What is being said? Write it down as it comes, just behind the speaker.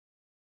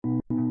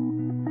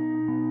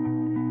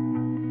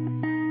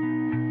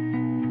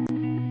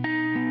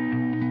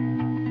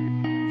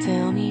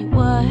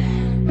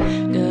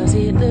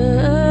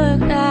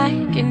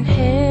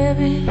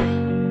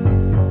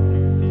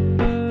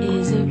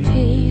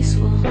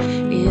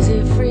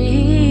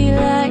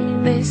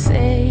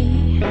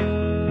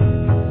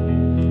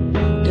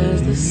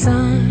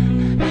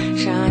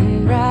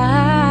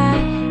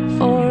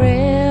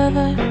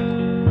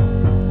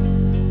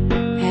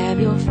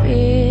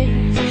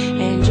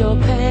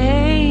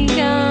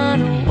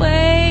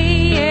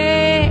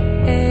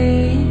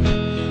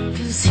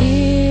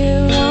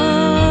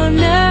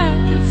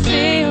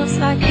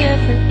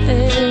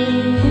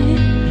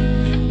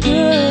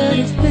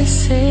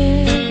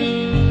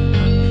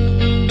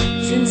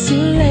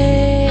you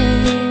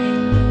left.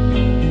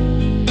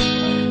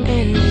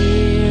 And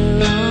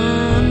here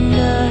on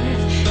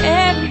earth,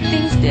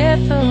 everything's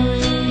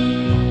different.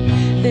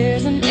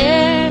 There's an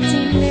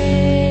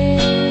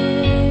emptiness.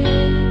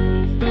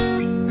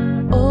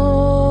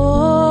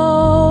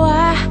 Oh,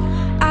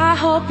 I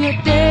hope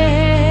you're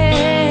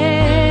dancing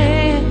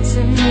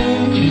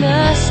in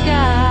the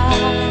sky.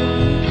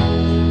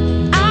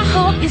 I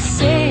hope you're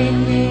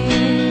singing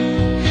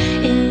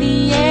in the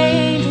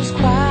angels'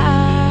 choir.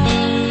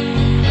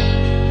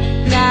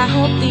 And I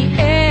hope the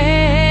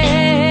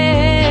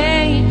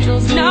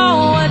angels know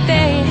what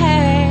they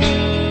have.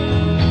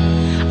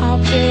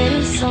 I'll bet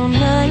it's so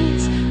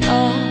nice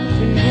up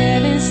in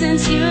heaven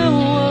since you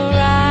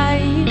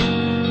arrived.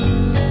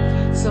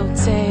 So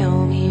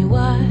tell me,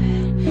 what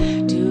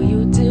do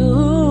you do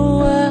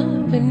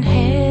up in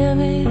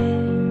heaven?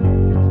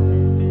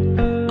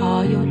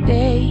 All your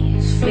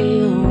days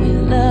filled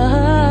with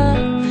love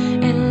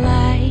and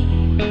light.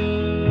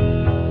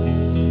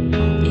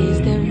 Is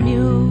there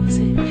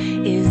music?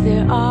 Is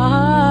there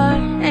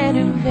art and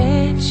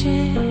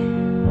invention?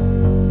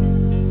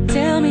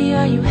 Tell me,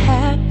 are you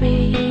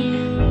happy?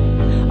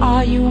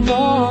 Are you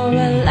more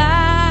alive?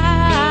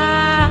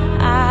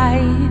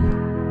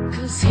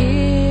 'Cause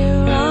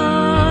here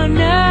on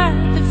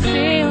earth it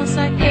feels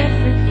like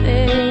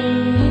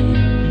everything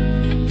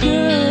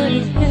good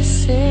is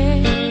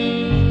missing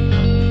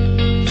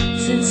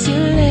since you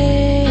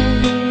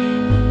left.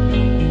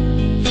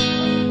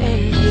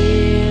 And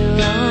here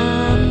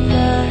on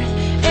earth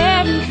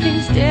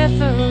everything's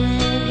different.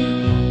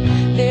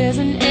 There's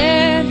an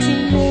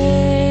emptiness.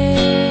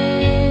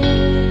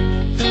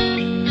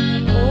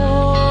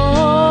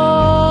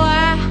 Oh,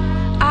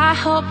 I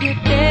hope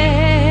you're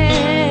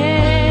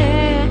dancing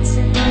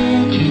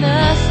in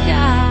the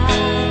sky.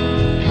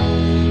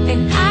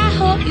 And I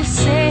hope you're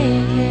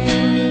singing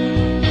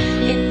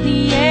in the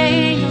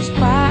angels'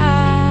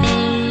 choir.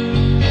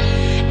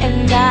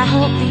 And I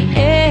hope the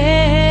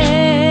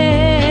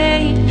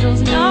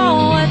angels know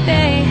what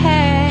they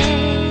have.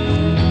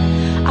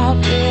 I'll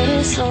bet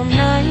it's so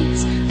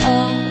nice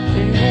up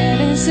in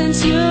heaven since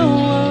you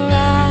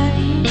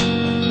arrived.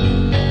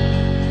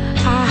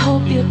 I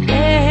hope you're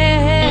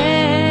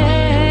dancing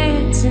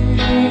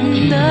in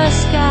the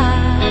sky.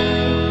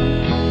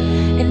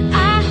 And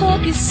I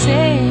hope you're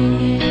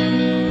singing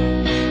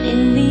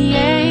in the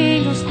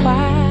angels'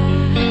 choir.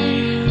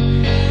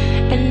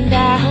 And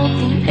I hope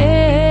the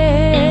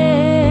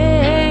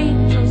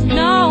angels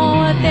know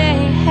what they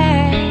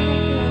have.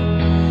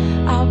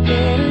 I'll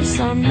bet it's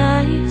so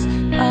nice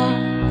up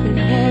in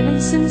heaven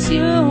since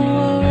you